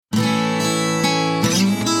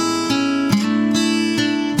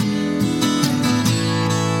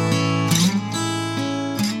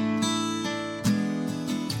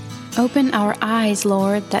Open our eyes,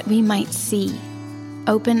 Lord, that we might see.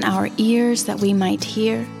 Open our ears that we might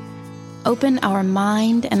hear. Open our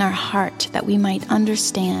mind and our heart that we might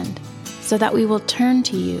understand, so that we will turn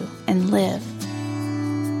to you and live.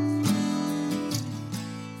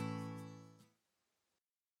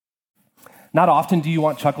 Not often do you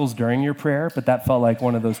want chuckles during your prayer, but that felt like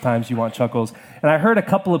one of those times you want chuckles. And I heard a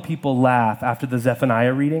couple of people laugh after the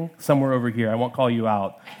Zephaniah reading, somewhere over here. I won't call you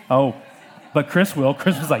out. Oh, but Chris will.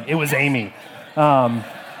 Chris was like, it was Amy. And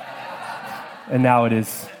now it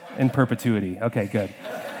is in perpetuity. Okay, good.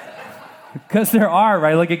 Because there are,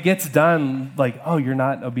 right? Like it gets done like, oh, you're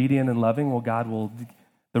not obedient and loving? Well,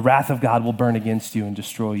 the wrath of God will burn against you and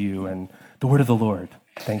destroy you. And the word of the Lord,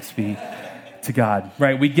 thanks be to God,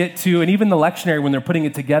 right? We get to, and even the lectionary, when they're putting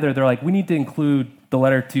it together, they're like, we need to include the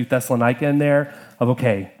letter to Thessalonica in there of,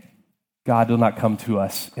 okay, God will not come to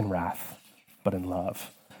us in wrath, but in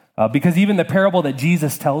love. Because even the parable that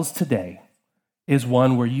Jesus tells today is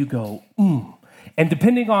one where you go, And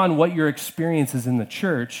depending on what your experience is in the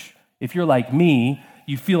church, if you're like me,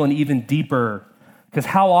 you feel an even deeper, because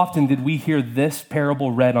how often did we hear this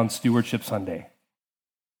parable read on Stewardship Sunday?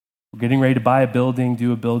 We're getting ready to buy a building,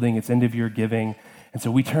 do a building, it's end of year giving, and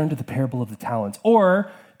so we turn to the parable of the talents.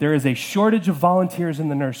 Or there is a shortage of volunteers in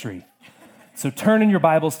the nursery. So turn in your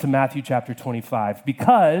Bibles to Matthew chapter 25,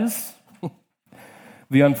 because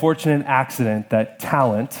the unfortunate accident that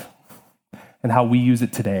talent and how we use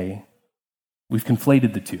it today, we've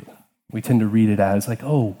conflated the two. We tend to read it as like,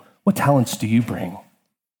 oh, what talents do you bring?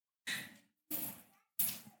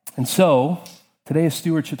 And so today is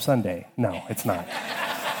Stewardship Sunday. No, it's not.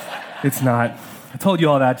 It's not. I told you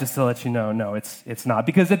all that just to let you know. No, it's not.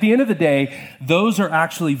 Because at the end of the day, those are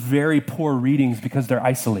actually very poor readings because they're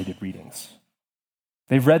isolated readings.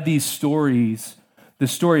 They've read these stories, the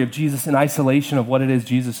story of Jesus in isolation of what it is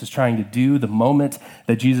Jesus is trying to do, the moment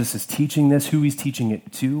that Jesus is teaching this, who he's teaching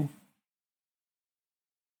it to.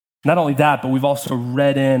 Not only that, but we've also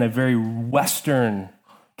read in a very Western,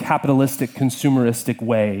 capitalistic, consumeristic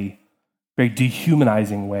way, very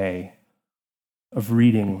dehumanizing way of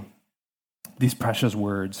reading these precious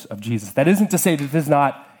words of Jesus. That isn't to say that this is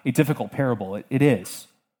not a difficult parable. It is.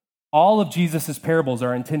 All of Jesus' parables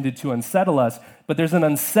are intended to unsettle us, but there's an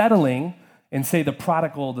unsettling in, say,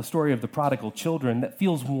 the story of the prodigal children that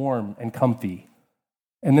feels warm and comfy.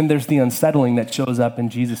 And then there's the unsettling that shows up in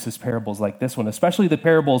Jesus' parables like this one, especially the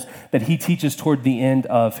parables that he teaches toward the end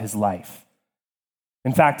of his life.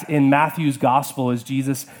 In fact, in Matthew's gospel is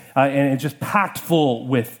Jesus, and it's just packed full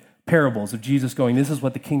with parables of Jesus going, this is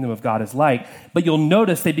what the kingdom of God is like. But you'll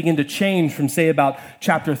notice they begin to change from, say, about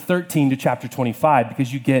chapter 13 to chapter 25,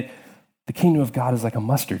 because you get the kingdom of God is like a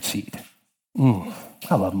mustard seed. I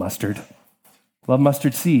love mustard. Love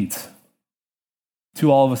mustard seeds. To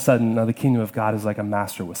all of a sudden, now the kingdom of God is like a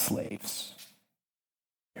master with slaves.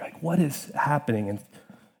 You're like, what is happening? And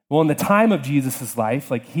well, in the time of Jesus' life,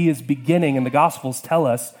 like he is beginning, and the Gospels tell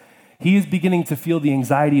us, he is beginning to feel the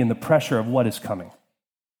anxiety and the pressure of what is coming.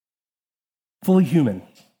 Fully human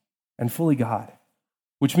and fully God,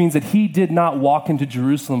 which means that he did not walk into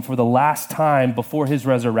Jerusalem for the last time before his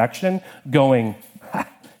resurrection going,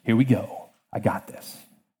 here we go, I got this.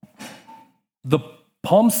 The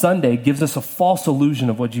Palm Sunday gives us a false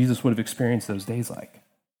illusion of what Jesus would have experienced those days like.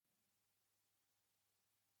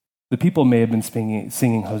 The people may have been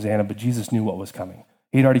singing Hosanna, but Jesus knew what was coming.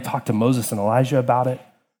 He had already talked to Moses and Elijah about it.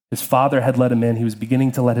 His father had let him in. He was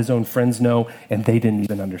beginning to let his own friends know, and they didn't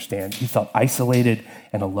even understand. He felt isolated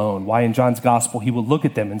and alone. Why in John's gospel, he would look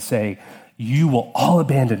at them and say, you will all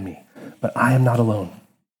abandon me, but I am not alone.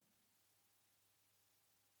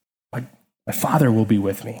 My Father will be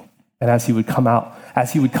with me. And as he would come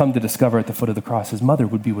to discover at the foot of the cross, his mother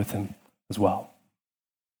would be with him as well.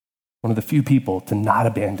 One of the few people to not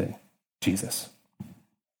abandon Jesus.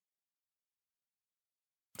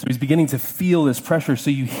 So he's beginning to feel this pressure, so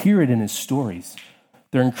you hear it in his stories.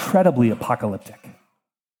 They're incredibly apocalyptic.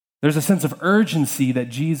 There's a sense of urgency that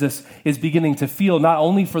Jesus is beginning to feel, not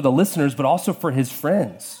only for the listeners, but also for his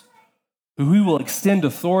friends, who he will extend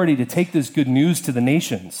authority to take this good news to the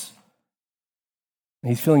nations. And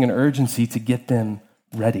he's feeling an urgency to get them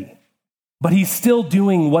ready. But he's still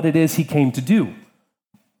doing what it is he came to do.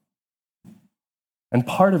 And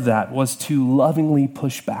part of that was to lovingly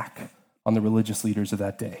push back on the religious leaders of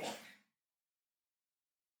that day.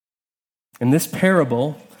 And this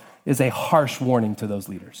parable is a harsh warning to those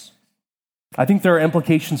leaders. I think there are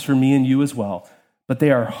implications for me and you as well, but they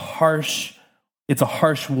are harsh. It's a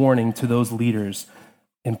harsh warning to those leaders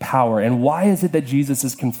in power. And why is it that Jesus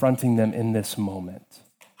is confronting them in this moment?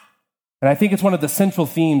 And I think it's one of the central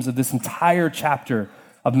themes of this entire chapter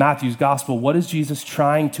of Matthew's gospel, what is Jesus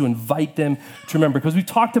trying to invite them to remember? Because we've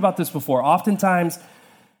talked about this before. Oftentimes,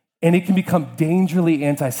 and it can become dangerously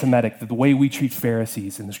anti-Semitic, the way we treat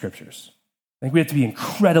Pharisees in the scriptures. I think we have to be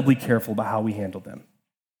incredibly careful about how we handle them.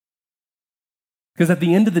 Because at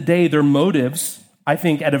the end of the day, their motives, I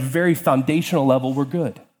think at a very foundational level, were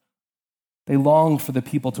good. They longed for the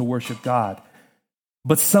people to worship God.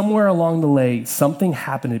 But somewhere along the way, something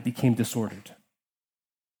happened, it became disordered.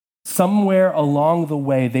 Somewhere along the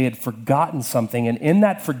way, they had forgotten something, and in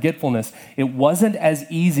that forgetfulness, it wasn't as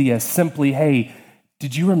easy as simply, hey,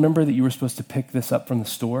 did you remember that you were supposed to pick this up from the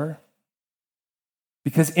store?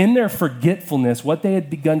 Because in their forgetfulness, what they had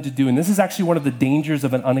begun to do, and this is actually one of the dangers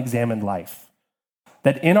of an unexamined life,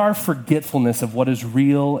 that in our forgetfulness of what is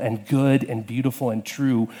real and good and beautiful and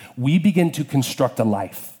true, we begin to construct a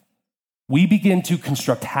life. We begin to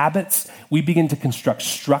construct habits. We begin to construct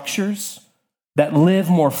structures that live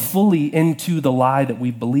more fully into the lie that we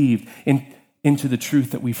believed, into the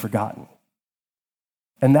truth that we've forgotten.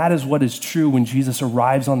 And that is what is true when Jesus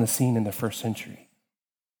arrives on the scene in the first century.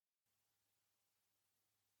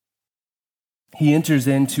 He enters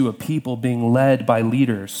into a people being led by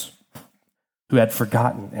leaders who had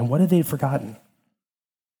forgotten. And what had they forgotten?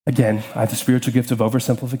 Again, I have the spiritual gift of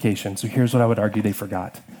oversimplification, so here's what I would argue they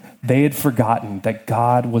forgot. They had forgotten that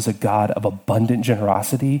God was a God of abundant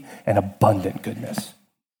generosity and abundant goodness.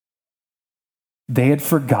 They had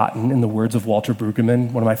forgotten, in the words of Walter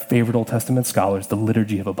Brueggemann, one of my favorite Old Testament scholars, the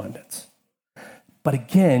liturgy of abundance. But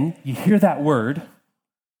again, you hear that word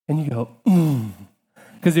and you go,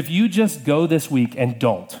 Because if you just go this week and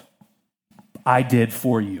don't, I did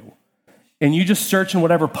for you. And you just search in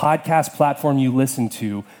whatever podcast platform you listen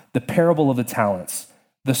to, the parable of the talents,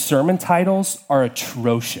 the sermon titles are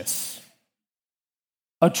atrocious.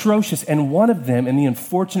 Atrocious. And one of them, and the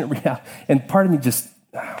unfortunate reality, and part of me just,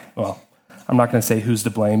 well, I'm not going to say who's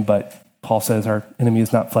to blame, but Paul says our enemy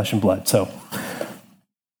is not flesh and blood. So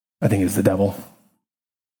I think it's the devil.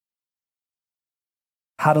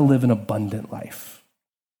 How to live an abundant life.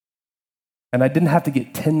 And I didn't have to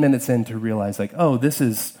get 10 minutes in to realize, like, oh, this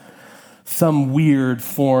is some weird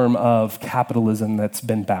form of capitalism that's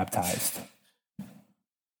been baptized.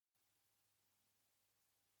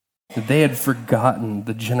 They had forgotten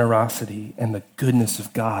the generosity and the goodness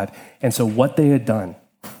of God. And so what they had done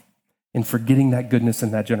in forgetting that goodness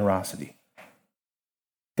and that generosity,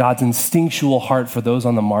 God's instinctual heart for those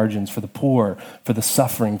on the margins, for the poor, for the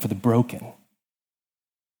suffering, for the broken,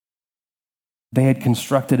 they had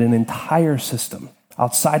constructed an entire system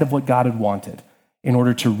outside of what God had wanted in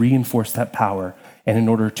order to reinforce that power and in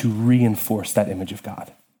order to reinforce that image of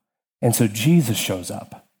God. And so Jesus shows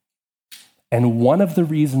up. And one of the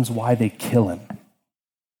reasons why they kill him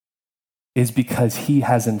is because he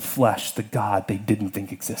has enfleshed the God they didn't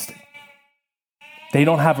think existed. They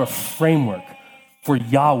don't have a framework for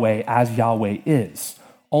Yahweh as Yahweh is,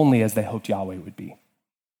 only as they hoped Yahweh would be.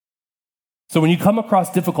 So when you come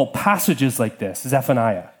across difficult passages like this,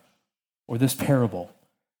 Zephaniah, or this parable,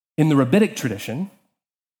 in the rabbinic tradition,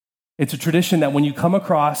 it's a tradition that when you come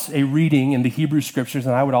across a reading in the Hebrew scriptures,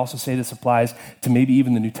 and I would also say this applies to maybe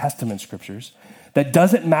even the New Testament scriptures, that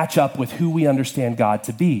doesn't match up with who we understand God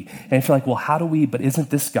to be. And if you're like, well, how do we, but isn't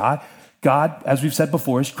this God? God, as we've said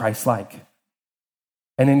before, is Christ-like.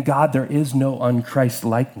 And in God, there is no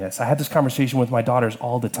un-Christ-likeness. I have this conversation with my daughters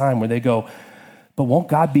all the time where they go, but won't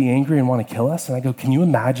God be angry and want to kill us? And I go, can you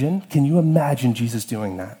imagine Jesus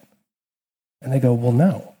doing that? And they go, well,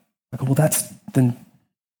 no. I go, well, then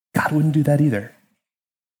God wouldn't do that either.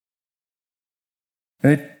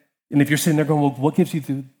 And if you're sitting there going, well, what gives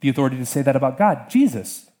you the authority to say that about God?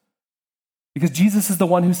 Jesus. Because Jesus is the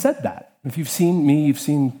one who said that. If you've seen me, you've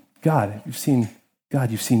seen God. If you've seen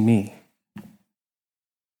God, you've seen me.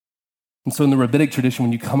 And so in the rabbinic tradition,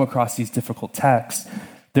 when you come across these difficult texts,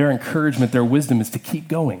 their encouragement, their wisdom is to keep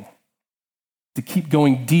going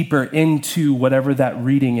deeper into whatever that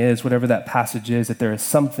reading is, whatever that passage is, that there is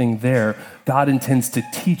something there God intends to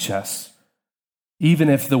teach us, even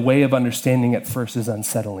if the way of understanding at first is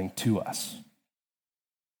unsettling to us.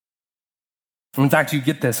 In fact, you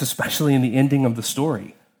get this, especially in the ending of the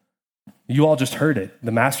story. You all just heard it.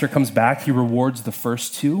 The master comes back, he rewards the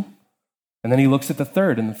first two, and then he looks at the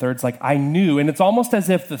third, and the third's like, I knew. And it's almost as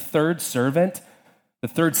if the third servant, the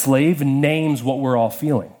third slave, names what we're all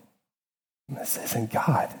feeling. This isn't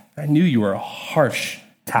God. I knew you were a harsh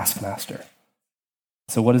taskmaster.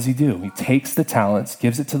 So what does he do? He takes the talents,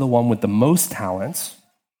 gives it to the one with the most talents,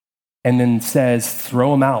 and then says,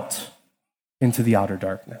 throw him out into the outer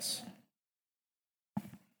darkness.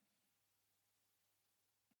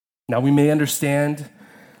 Now we may understand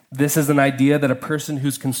This is an idea that a person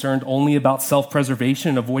who's concerned only about self-preservation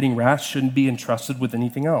and avoiding wrath shouldn't be entrusted with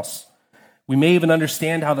anything else. We may even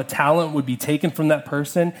understand how the talent would be taken from that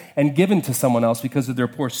person and given to someone else because of their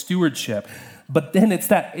poor stewardship. But then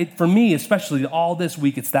for me, especially all this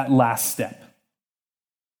week, it's that last step.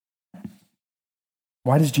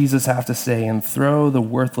 Why does Jesus have to say, and throw the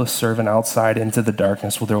worthless servant outside into the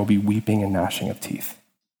darkness where there will be weeping and gnashing of teeth?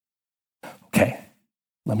 Okay,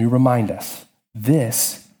 let me remind us,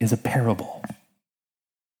 this is a parable.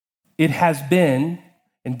 It has been,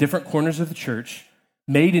 in different corners of the church,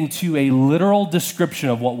 made into a literal description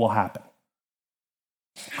of what will happen.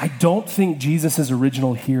 I don't think Jesus'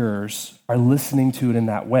 original hearers are listening to it in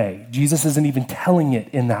that way. Jesus isn't even telling it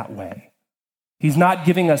in that way. He's not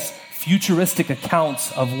giving us futuristic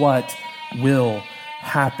accounts of what will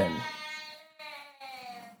happen.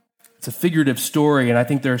 It's a figurative story, and I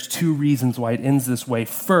think there's two reasons why it ends this way.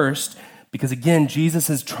 First, because again, Jesus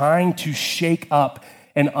is trying to shake up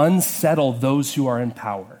and unsettle those who are in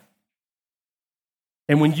power.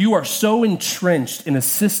 And when you are so entrenched in a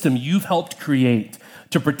system you've helped create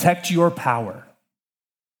to protect your power,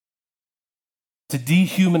 to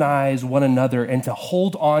dehumanize one another and to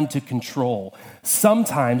hold on to control,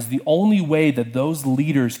 sometimes the only way that those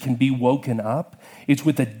leaders can be woken up is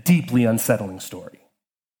with a deeply unsettling story.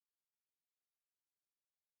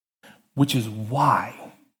 Which is why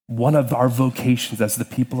one of our vocations as the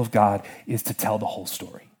people of God is to tell the whole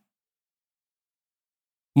story.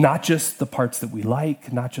 Not just the parts that we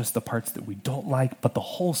like, not just the parts that we don't like, but the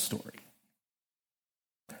whole story.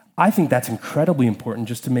 I think that's incredibly important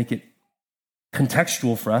just to make it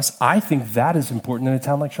contextual for us. I think that is important in a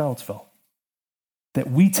town like Charlottesville, that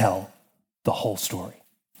we tell the whole story.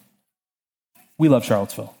 We love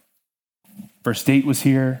Charlottesville. First Date was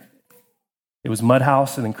here. It was Mud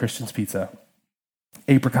House and then Christian's Pizza.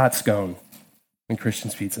 Apricot Scone and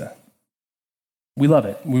Christian's Pizza. We love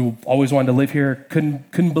it. We always wanted to live here.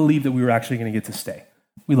 Couldn't believe that we were actually going to get to stay.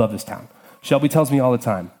 We love this town. Shelby tells me all the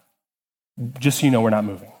time, just so you know, we're not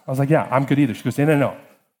moving. I was like, yeah, I'm good either. She goes, no,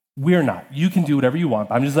 we're not. You can do whatever you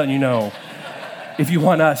want. I'm just letting you know, if you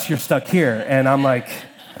want us, you're stuck here. And I'm like,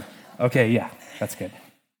 okay, yeah, that's good.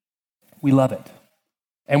 We love it.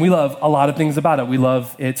 And we love a lot of things about it. We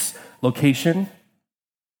love its location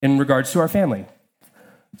in regards to our family.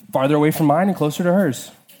 Farther away from mine and closer to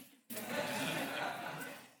hers.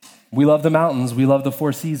 We love the mountains. We love the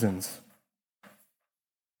Four Seasons.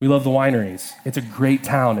 We love the wineries. It's a great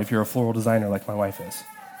town if you're a floral designer like my wife is.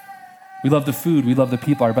 We love the food. We love the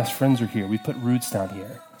people. Our best friends are here. We put roots down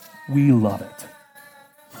here. We love it.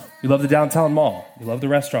 We love the downtown mall. We love the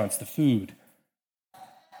restaurants, the food.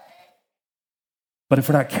 But if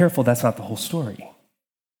we're not careful, that's not the whole story.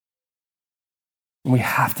 And we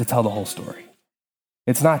have to tell the whole story.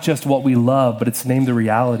 It's not just what we love, but it's named the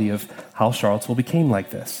reality of how Charlottesville became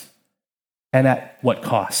like this. And at what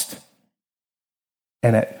cost?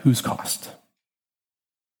 And at whose cost?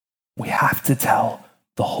 We have to tell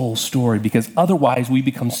the whole story because otherwise we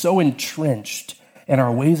become so entrenched in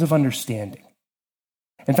our ways of understanding.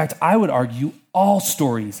 In fact, I would argue all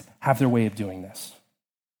stories have their way of doing this.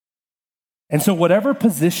 And so whatever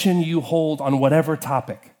position you hold on whatever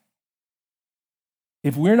topic,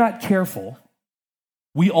 if we're not careful,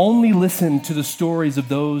 we only listen to the stories of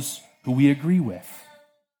those who we agree with.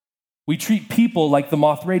 We treat people like the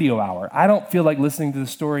Moth Radio Hour. I don't feel like listening to the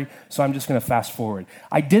story, so I'm just going to fast forward.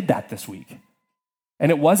 I did that this week.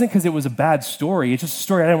 And it wasn't because it was a bad story. It's just a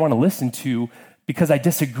story I didn't want to listen to because I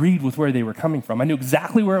disagreed with where they were coming from. I knew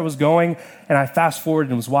exactly where it was going, and I fast forwarded,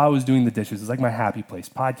 and it was while I was doing the dishes. It's like my happy place,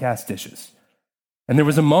 podcast dishes. And there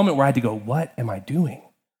was a moment where I had to go, what am I doing?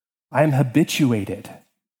 I am habituated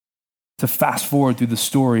to fast forward through the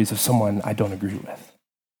stories of someone I don't agree with.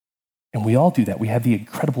 And we all do that. We have the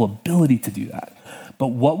incredible ability to do that. But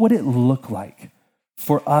what would it look like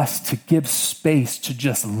for us to give space to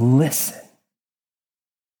just listen?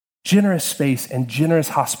 Generous space and generous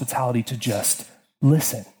hospitality to just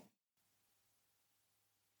listen.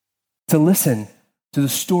 To listen to the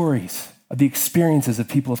stories of the experiences of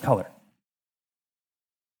people of color.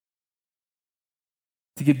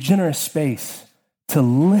 To give generous space to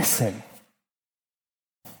listen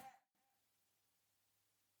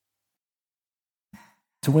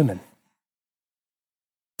to women,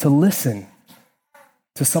 to listen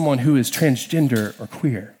to someone who is transgender or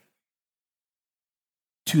queer,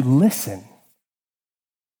 to listen,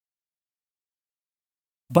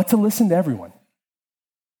 but to listen to everyone.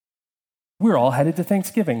 We're all headed to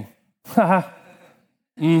Thanksgiving. I'll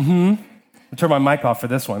turn my mic off for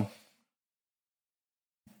this one.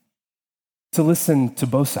 To listen to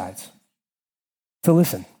both sides. To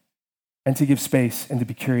listen. and to give space and to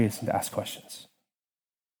be curious and to ask questions.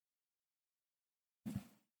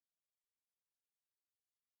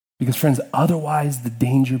 Because friends, otherwise the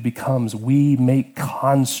danger becomes we make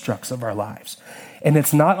constructs of our lives. And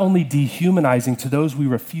it's not only dehumanizing to those we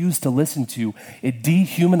refuse to listen to, it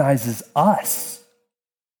dehumanizes us.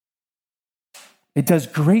 It does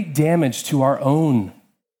great damage to our own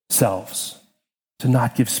selves to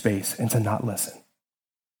not give space and to not listen.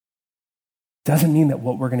 Doesn't mean that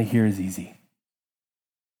what we're going to hear is easy.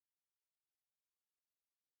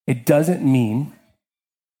 It doesn't mean,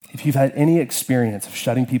 if you've had any experience of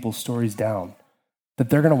shutting people's stories down, that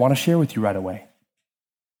they're going to want to share with you right away.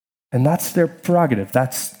 And that's their prerogative.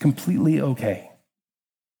 That's completely okay.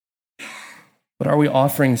 But are we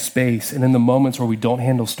offering space? And in the moments where we don't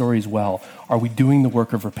handle stories well, are we doing the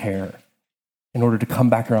work of repair in order to come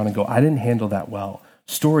back around and go, I didn't handle that well?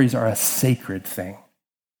 Stories are a sacred thing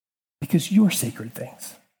because you're sacred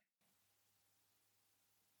things.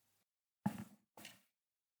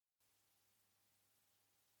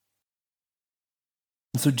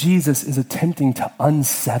 And so Jesus is attempting to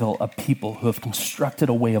unsettle a people who have constructed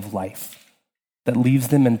a way of life that leaves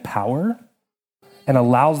them in power and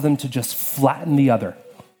allows them to just flatten the other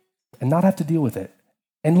and not have to deal with it.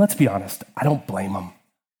 And let's be honest, I don't blame them.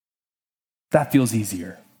 That feels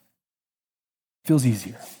easier. Feels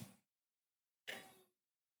easier.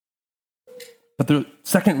 But the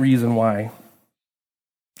second reason why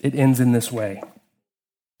it ends in this way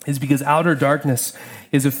is because outer darkness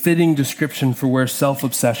is a fitting description for where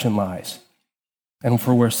self-obsession lies and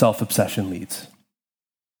for where self-obsession leads.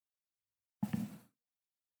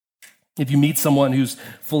 If you meet someone who's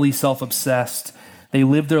fully self-obsessed, they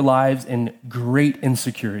live their lives in great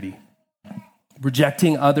insecurity,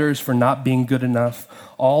 rejecting others for not being good enough,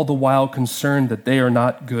 all the while concerned that they are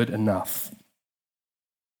not good enough.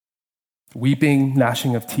 Weeping,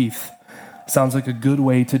 gnashing of teeth sounds like a good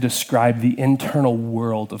way to describe the internal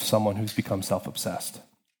world of someone who's become self-obsessed.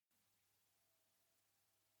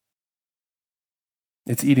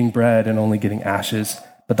 It's eating bread and only getting ashes,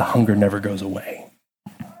 but the hunger never goes away.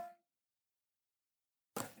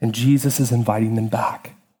 And Jesus is inviting them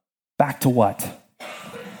back. Back to what?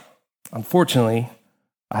 Unfortunately,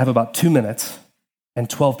 I have about 2 minutes and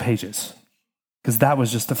 12 pages, because that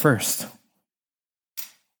was just the first.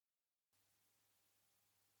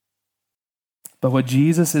 But what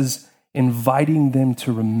Jesus is inviting them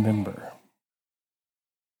to remember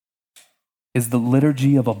is the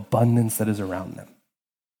liturgy of abundance that is around them.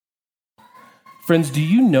 Friends, do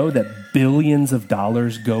you know that billions of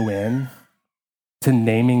dollars go in to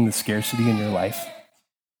naming the scarcity in your life?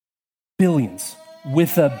 Billions,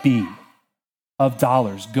 with a B, of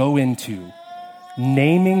dollars go into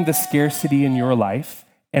naming the scarcity in your life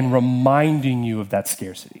and reminding you of that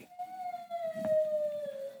scarcity.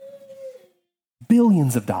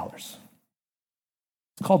 Billions of dollars.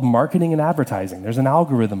 It's called marketing and advertising. There's an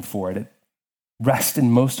algorithm for it. It rests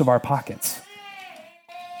in most of our pockets.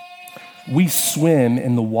 We swim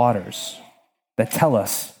in the waters that tell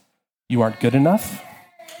us you aren't good enough,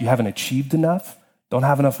 you haven't achieved enough, don't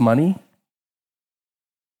have enough money,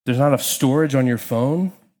 there's not enough storage on your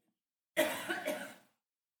phone,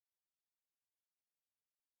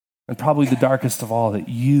 and probably the darkest of all, that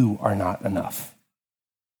you are not enough.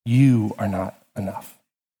 You are not enough.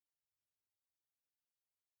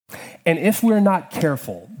 And if we're not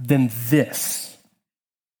careful, then this,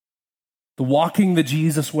 the walking the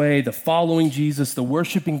Jesus way, the following Jesus, the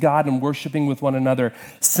worshiping God and worshiping with one another,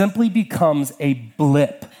 simply becomes a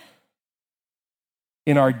blip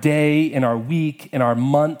in our day, in our week, in our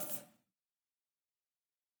month,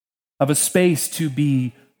 of a space to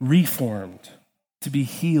be reformed, to be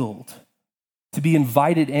healed, to be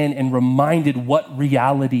invited in and reminded what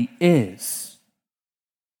reality is.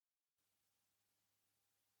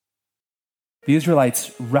 The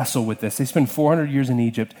Israelites wrestle with this. They spend 400 years in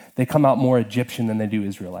Egypt. They come out more Egyptian than they do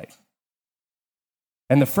Israelite.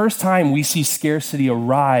 And the first time we see scarcity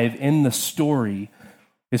arrive in the story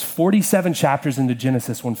is 47 chapters into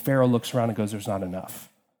Genesis when Pharaoh looks around and goes, there's not enough.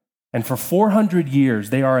 And for 400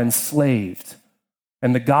 years, they are enslaved.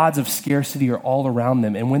 And the gods of scarcity are all around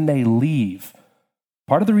them. And when they leave,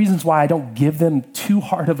 part of the reasons why I don't give them too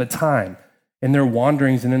hard of a time in their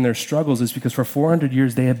wanderings and in their struggles is because for 400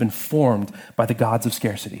 years they have been formed by the gods of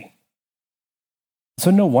scarcity.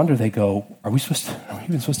 So no wonder they go, are we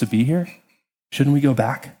even supposed to be here? Shouldn't we go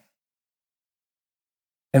back?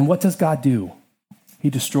 And what does God do?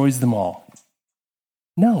 He destroys them all.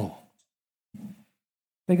 No.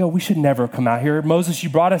 They go, we should never come out here. Moses, you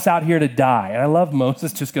brought us out here to die. And I love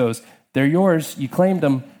Moses just goes, they're yours. You claimed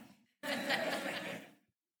them.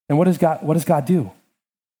 And what does God do?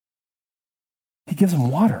 He gives them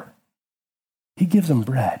water. He gives them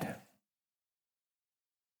bread.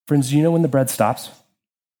 Friends, do you know when the bread stops?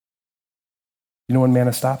 You know when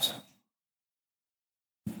manna stops?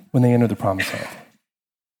 When they enter the promised land.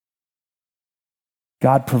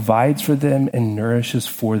 God provides for them and nourishes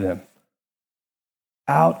for them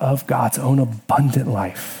out of God's own abundant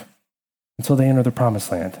life until they enter the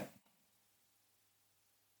promised land.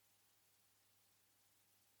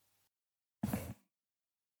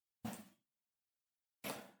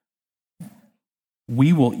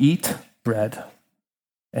 We will eat bread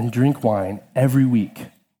and drink wine every week.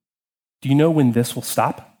 Do you know when this will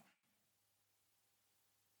stop?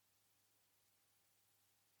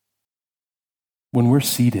 When we're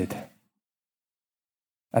seated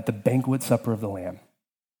at the banquet supper of the Lamb.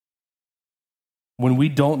 When we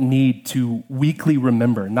don't need to weekly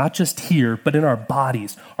remember, not just here, but in our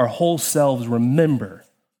bodies, our whole selves remember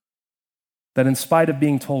that in spite of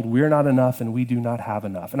being told we're not enough and we do not have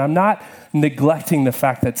enough. And I'm not neglecting the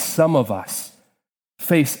fact that some of us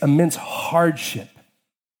face immense hardship,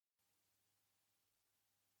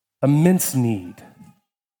 immense need.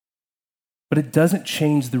 But it doesn't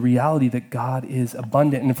change the reality that God is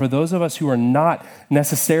abundant. And for those of us who are not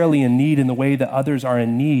necessarily in need in the way that others are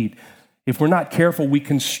in need, if we're not careful, we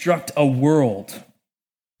construct a world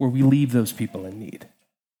where we leave those people in need.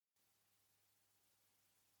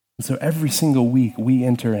 And so every single week we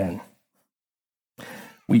enter in.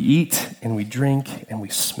 We eat and we drink and we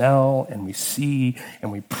smell and we see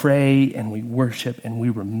and we pray and we worship and we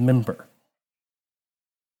remember.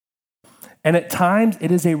 And at times, it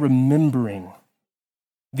is a remembering.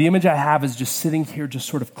 The image I have is just sitting here, just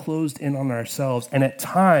sort of closed in on ourselves. And at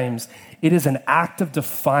times, it is an act of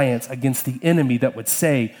defiance against the enemy that would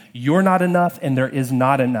say, you're not enough and there is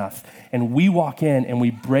not enough. And we walk in and we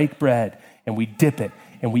break bread and we dip it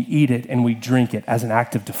and we eat it and we drink it as an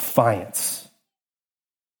act of defiance.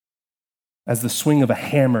 As the swing of a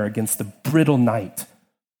hammer against the brittle night.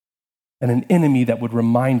 And an enemy that would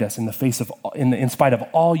remind us in spite of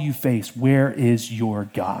all you face, where is your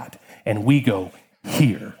God? And we go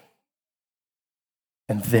here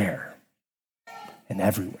and there and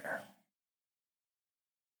everywhere.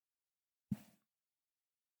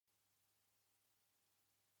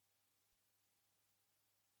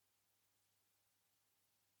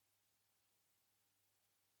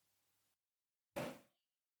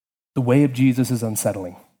 The way of Jesus is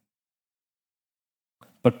unsettling.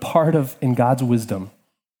 But part of, in God's wisdom,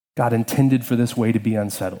 God intended for this way to be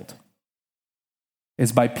unsettled,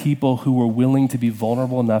 is by people who were willing to be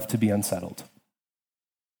vulnerable enough to be unsettled.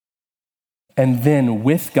 And then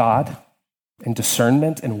with God and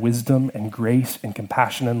discernment and wisdom and grace and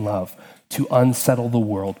compassion and love to unsettle the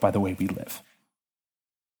world by the way we live.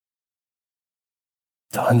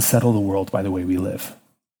 To unsettle the world by the way we live.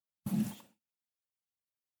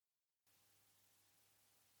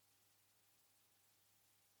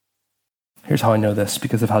 Here's how I know this,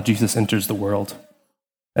 because of how Jesus enters the world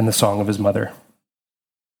and the song of his mother.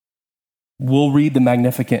 We'll read the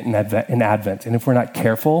Magnificat in Advent, and if we're not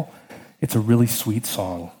careful, it's a really sweet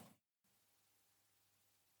song.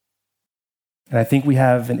 And I think we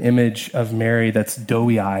have an image of Mary that's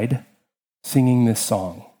doughy-eyed singing this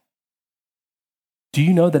song. Do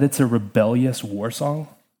you know that it's a rebellious war song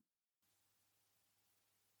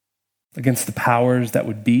against the powers that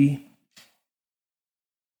would be?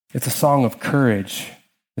 It's a song of courage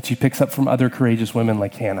that she picks up from other courageous women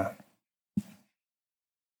like Hannah.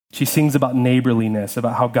 She sings about neighborliness,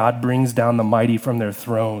 about how God brings down the mighty from their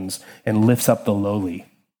thrones and lifts up the lowly.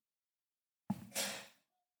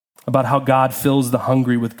 About how God fills the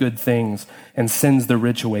hungry with good things and sends the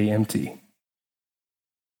rich away empty.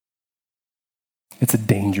 It's a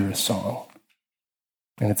dangerous song.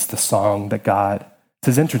 And it's the song that it's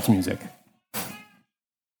his entrance music.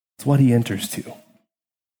 It's what he enters to.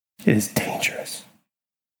 It is dangerous.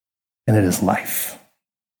 And it is life.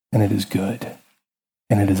 And it is good.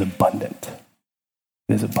 And it is abundant.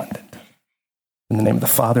 It is abundant. In the name of the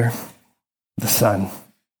Father, the Son,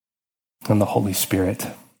 and the Holy Spirit.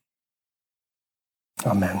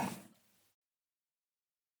 Amen.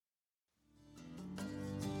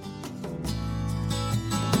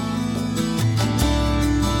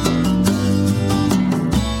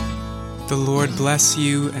 The Lord bless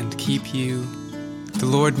you and keep you. The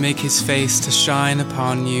Lord make his face to shine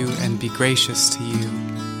upon you and be gracious to you.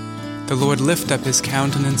 The Lord lift up his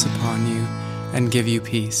countenance upon you and give you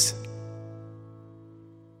peace.